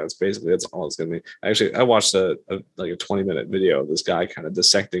acoustic guitar. And that's all it's going to be. Actually, I watched a 20-minute video of this guy kind of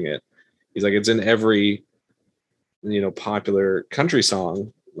dissecting it. He's like, it's in every, popular country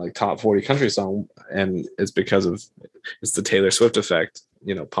song like top 40 country song, and it's because of it's the Taylor Swift effect,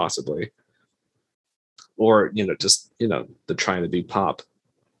 possibly, or just the trying to be pop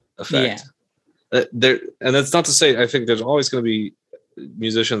effect. There, and that's not to say I think there's always going to be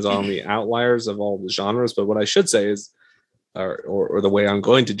musicians on the outliers of all the genres, but what I should say is, or the way I'm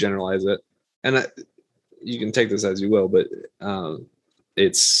going to generalize it, and you can take this as you will, but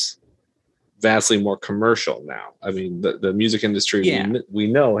it's vastly more commercial now. I mean, the music industry we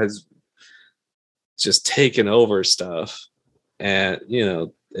know has just taken over stuff, and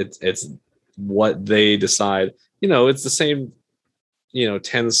it's what they decide. It's the same 10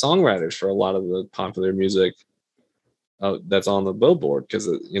 songwriters for a lot of the popular music that's on the Billboard, because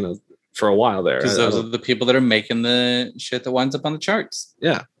for a while there, because those are the people that are making the shit that winds up on the charts.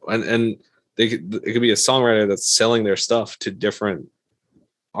 Yeah, and it could be a songwriter that's selling their stuff to different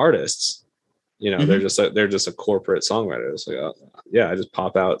artists. They're just a corporate songwriter. It's like, I just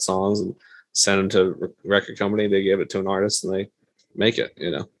pop out songs and send them to a record company. They give it to an artist and they make it.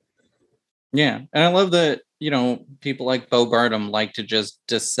 Yeah, and I love that. People like Bo Burnham like to just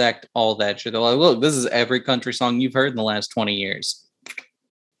dissect all that shit. They're like, look, this is every country song you've heard in the last 20 years.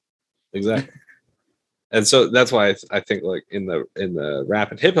 Exactly. And so that's why I think like in the rap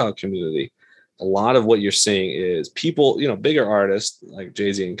and hip hop community, a lot of what you're seeing is people, bigger artists like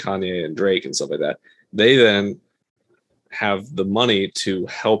Jay-Z and Kanye and Drake and stuff like that. They then have the money to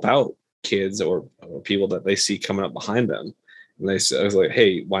help out kids or people that they see coming up behind them. And I was like,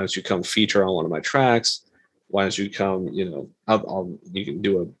 hey, why don't you come feature on one of my tracks? Why don't you come, I'll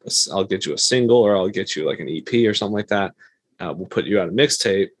get you a single, or I'll get you like an EP or something like that. We'll put you on a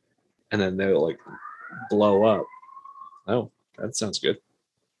mixtape, and then they'll like blow up. Oh, that sounds good.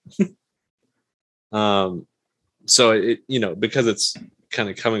 So it, because it's kind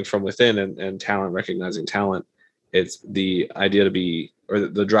of coming from within and talent, recognizing talent, it's the idea to be, or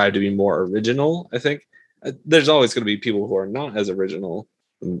the drive to be more original. I think there's always going to be people who are not as original.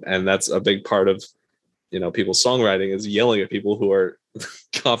 And that's a big part of, people's songwriting, is yelling at people who are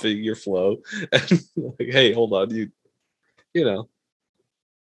copying your flow and like, hey, hold on,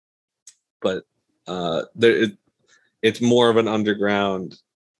 but it's more of an underground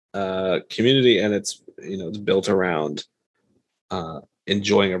community, and it's it's built around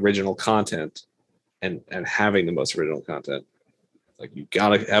enjoying original content and having the most original content. Like, you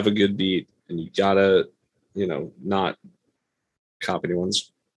gotta have a good beat, and you gotta not copy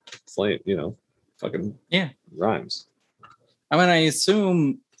anyone's fucking rhymes. I mean, I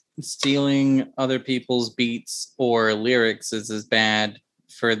assume stealing other people's beats or lyrics is as bad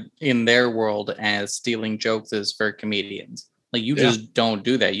in their world as stealing jokes is for comedians. Like, you just don't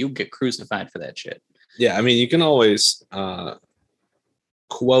do that. You get crucified for that shit. Yeah, I mean, you can always quote,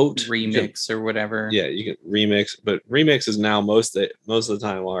 remix or whatever. Yeah, you can remix, but remixes now most of the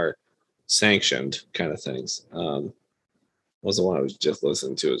time are sanctioned kind of things. Was the one I was just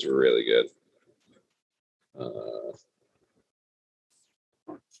listening to is really good.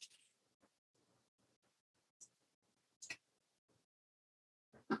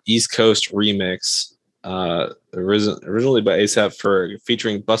 East Coast remix, originally by ASAP Ferg,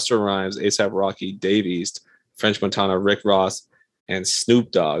 featuring Busta Rhymes, ASAP Rocky, Dave East, French Montana, Rick Ross, and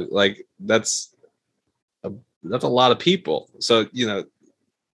Snoop Dogg. Like, that's a lot of people. So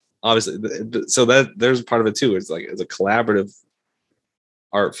obviously, so that there's part of it too. It's like it's a collaborative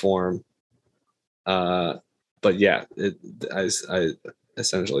art form. But yeah, I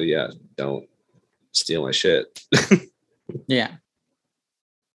essentially don't steal my shit. Yeah.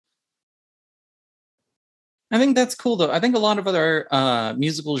 I think that's cool, though. I think a lot of other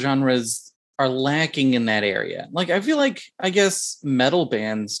musical genres are lacking in that area. Like, I feel like, I guess, metal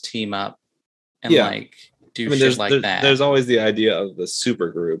bands team up and do shit like that. There's always the idea of the super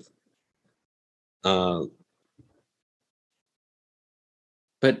group. But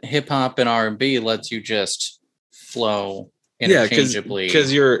hip hop and R&B lets you just flow interchangeably.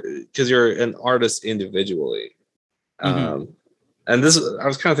 Because you're an artist individually. And this, I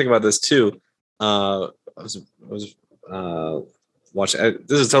was kind of thinking about this too. I was watching.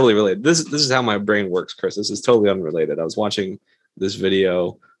 This is totally related. This is how my brain works, Chris. This is totally unrelated. I was watching this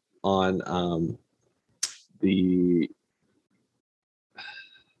video on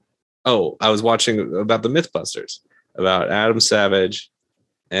I was watching about the Mythbusters, about Adam Savage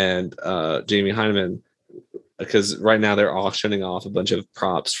and Jamie Hyneman, because right now they're auctioning off a bunch of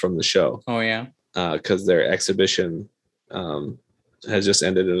props from the show. Oh yeah, because their exhibition has just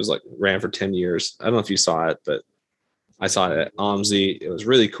ended. It was like ran for 10 years. I don't know if you saw it, but I saw it at OMSI. It was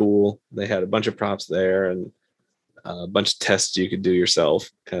really cool. They had a bunch of props there and a bunch of tests you could do yourself,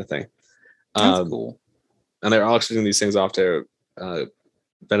 kind of thing. That's cool. And they're auctioning these things off to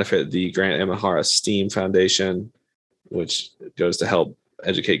benefit the Grant Imahara STEAM Foundation, which goes to help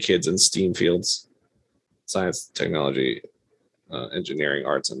educate kids in STEAM fields: science, technology, engineering,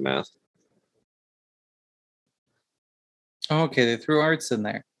 arts, and math. Oh, okay, they threw arts in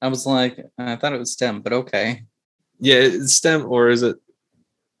there. I was like, I thought it was STEM, but okay. Yeah, it's STEM, or is it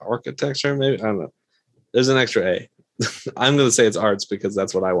architecture? Maybe, I don't know. There's an extra A. I'm going to say it's arts because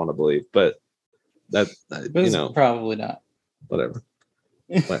that's what I want to believe, but that But probably not. Whatever.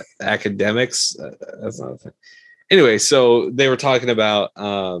 But academics, that's not a thing. Anyway, so they were talking about.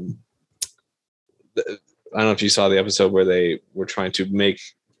 I don't know if you saw the episode where they were trying to make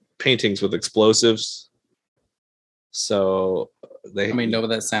paintings with explosives. So no,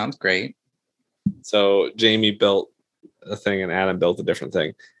 that sounds great. So Jamie built a thing and Adam built a different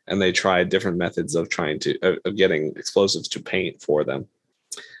thing, and they tried different methods of trying to of getting explosives to paint for them.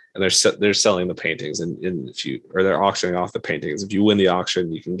 And they're selling the paintings, and they're auctioning off the paintings. If you win the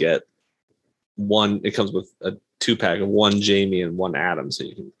auction, you can get one. It comes with a 2-pack of one Jamie and one Adam, so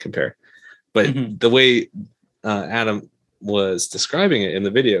you can compare. But the way Adam was describing it in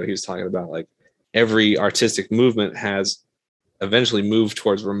the video, he was talking about like every artistic movement has eventually moved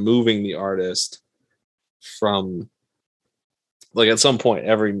towards removing the artist from, like, at some point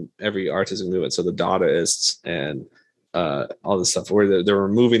every artistic movement. So the Dadaists and all this stuff where they're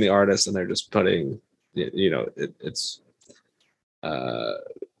removing the artist and they're just putting, it's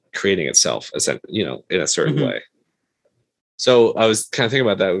creating itself, in a certain way. So I was kind of thinking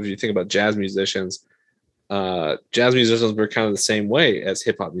about that. If you think about jazz musicians were kind of the same way as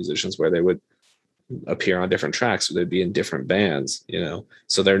hip hop musicians, where they would appear on different tracks, so they'd be in different bands,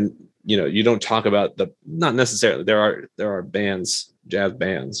 so they're, you don't talk about not necessarily, there are bands, jazz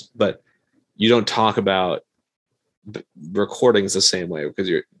bands, but you don't talk about recordings the same way, because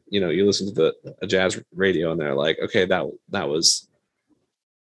you listen to a jazz radio and they're like, okay, that was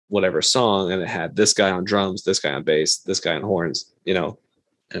whatever song, and it had this guy on drums, this guy on bass, this guy on horns, and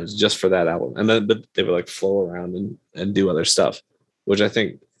it was just for that album. And then they would like flow around and do other stuff, which I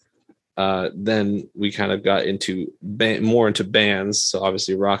think then we kind of got into more into bands. So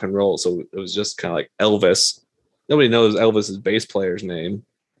obviously rock and roll. So it was just kind of like Elvis. Nobody knows Elvis's bass player's name,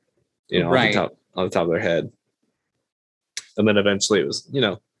 right, on the top of their head. And then eventually it was,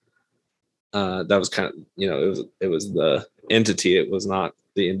 that was kind of, it was the entity. It was not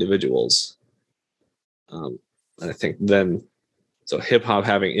the individuals. And I think then, so hip hop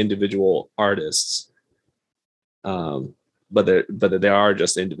having individual artists, but they are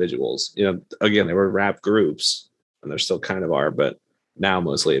just individuals. Again, they were rap groups, and there still kind of are, but now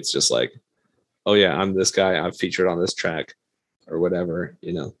mostly it's just like, oh yeah, I'm this guy, I've featured on this track or whatever,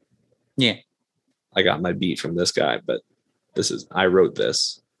 Yeah. I got my beat from this guy, but I wrote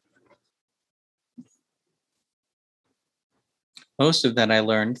this. Most of that I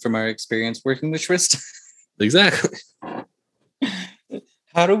learned from our experience working with Trista. Exactly.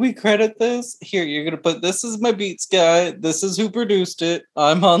 How do we credit this? Here, you're going to put, this is my beats guy. This is who produced it.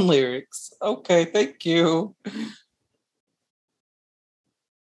 I'm on lyrics. Okay, thank you.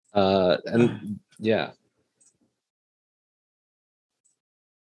 And yeah.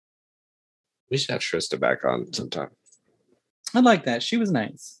 We should have Trista back on sometime. I like that. She was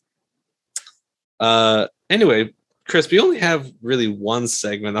nice. Anyway, Chris, we only have really one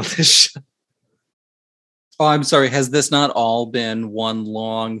segment on this show. Oh, I'm sorry. Has this not all been one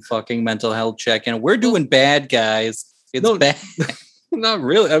long fucking mental health check-in? We're doing bad, guys. It's bad. Not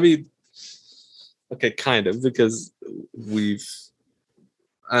really. I mean, okay, kind of, because I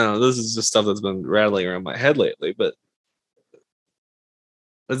don't know, this is just stuff that's been rattling around my head lately, but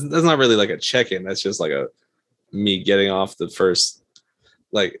that's not really like a check-in. That's just like me getting off the first,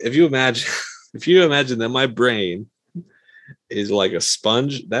 like, if you imagine that my brain is like a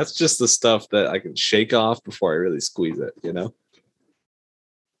sponge, that's just the stuff that I can shake off before I really squeeze it,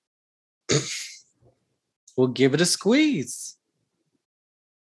 We'll give it a squeeze.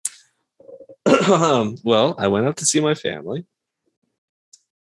 Well, I went up to see my family,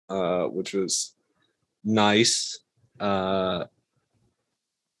 which was nice, because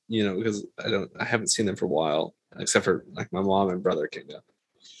I haven't seen them for a while, except for like my mom and brother came down.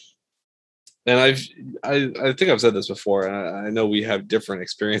 And I think I've said this before, and I know we have different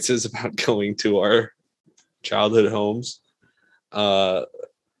experiences about going to our childhood homes, but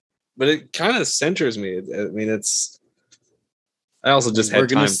it kind of centers me. I mean, I also just we're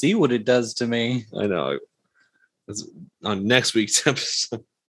going to see what it does to me. I know. It's on next week's episode.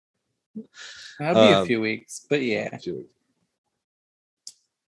 That'll be a few weeks, but yeah. A few weeks.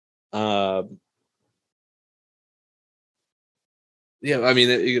 Yeah, I mean,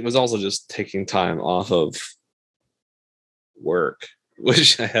 it was also just taking time off of work,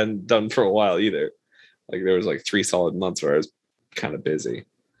 which I hadn't done for a while either. Like there was like 3 solid months where I was kind of busy,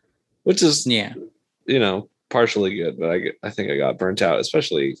 which is, partially good, but I think I got burnt out,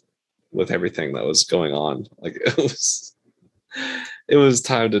 especially with everything that was going on. Like it was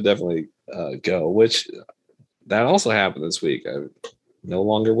time to definitely go, which that also happened this week. I no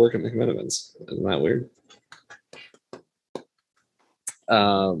longer work at McMenamins. Isn't that weird?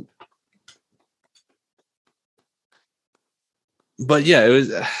 But yeah,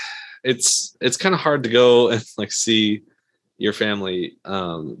 it's kind of hard to go and like see your family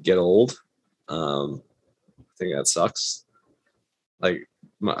get old. I think that sucks. Like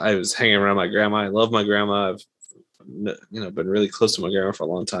I was hanging around my grandma. I love my grandma. I've been really close to my grandma for a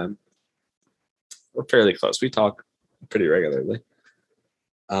long time. We're fairly close. We talk pretty regularly.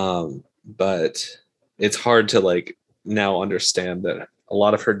 But it's hard to like now understand that a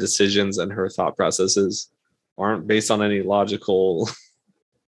lot of her decisions and her thought processes aren't based on any logical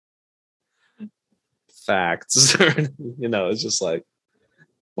facts. It's just like,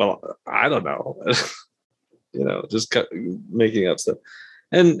 well, I don't know. Just making up stuff.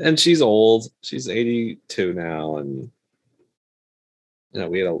 And she's old. She's 82 now, and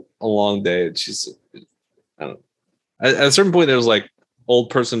we had a long day. And she's, I don't know. At a certain point, there was like, old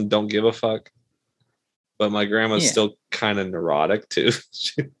person don't give a fuck. But my grandma's still kind of neurotic too.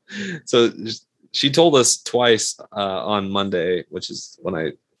 So she told us twice on Monday, which is when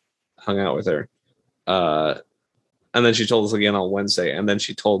I hung out with her. And then she told us again on Wednesday. And then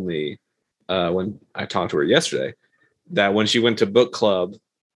she told me when I talked to her yesterday that when she went to book club,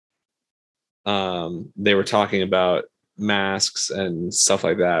 they were talking about masks and stuff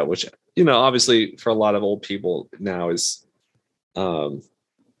like that, which, obviously for a lot of old people now is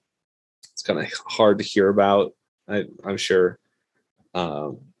it's kind of hard to hear about, I'm sure.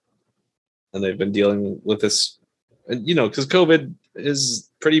 And they've been dealing with this, because COVID is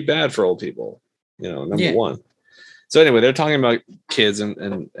pretty bad for old people, number one. So anyway, they're talking about kids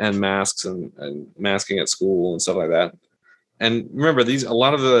and masks and masking at school and stuff like that. And remember, a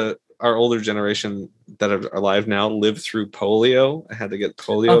lot of our older generation that are alive now lived through polio. I had to get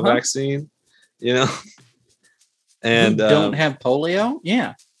polio vaccine, And you don't have polio?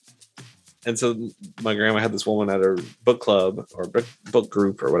 Yeah. And so my grandma had this woman at her book club or book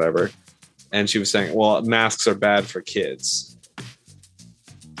group or whatever. And she was saying, well, masks are bad for kids.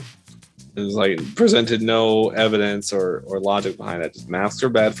 It was like presented no evidence or logic behind it. Just masks are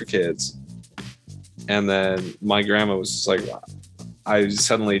bad for kids. And then my grandma was just like, I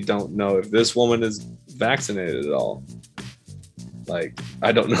suddenly don't know if this woman is vaccinated at all. Like,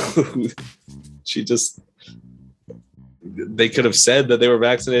 I don't know who she just... They could have said that they were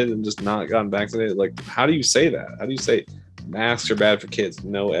vaccinated and just not gotten vaccinated. Like, how do you say that? How do you say masks are bad for kids?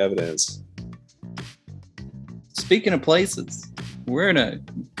 No evidence. Speaking of places, we're in a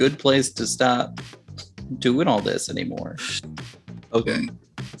good place to stop doing all this anymore. Okay.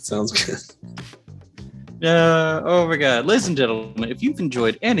 Sounds good. Oh my God. Ladies and gentlemen, if you've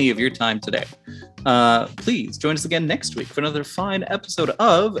enjoyed any of your time today, please join us again next week for another fine episode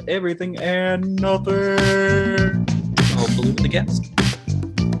of Everything and Nothing. Hopefully with a guest.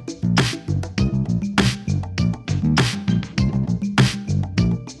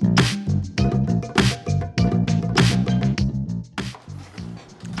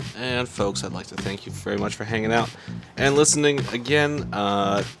 And folks, I'd like to thank you very much for hanging out and listening again.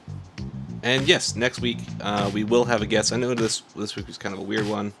 And yes, next week we will have a guest. I know this week was kind of a weird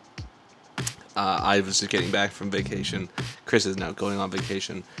one. I was just getting back from vacation. Chris is now going on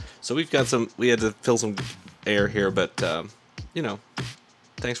vacation, so we had to fill some air here, but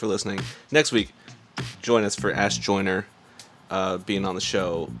thanks for listening. Next week, join us for Ash Joyner being on the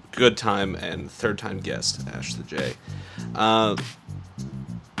show. Good time and third time guest, Ash the J.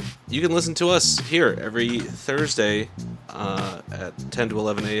 You can listen to us here every Thursday at 10 to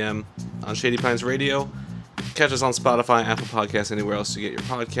 11 a.m. on Shady Pines Radio. Catch us on Spotify, Apple Podcasts, anywhere else to get your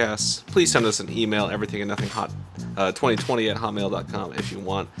podcasts. Please send us an email, everythingandnothing2020@hotmail.com if you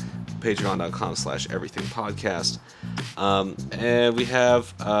want. Patreon.com/everythingpodcast. And we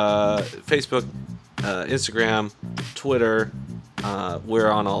have Facebook, Instagram, Twitter.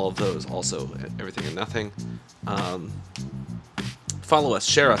 We're on all of those also, Everything and Nothing. Follow us,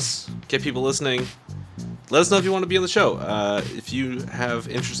 share us, get people listening. Let us know if you want to be on the show. If you have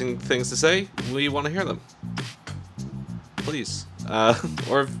interesting things to say, we want to hear them. Please.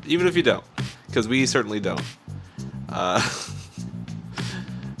 Or even if you don't, because we certainly don't.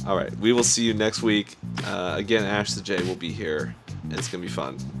 All right, we will see you next week. Again, Ash the J will be here. It's going to be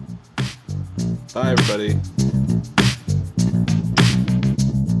fun. Bye, everybody.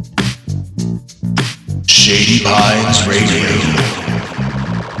 Shady Pines Radio.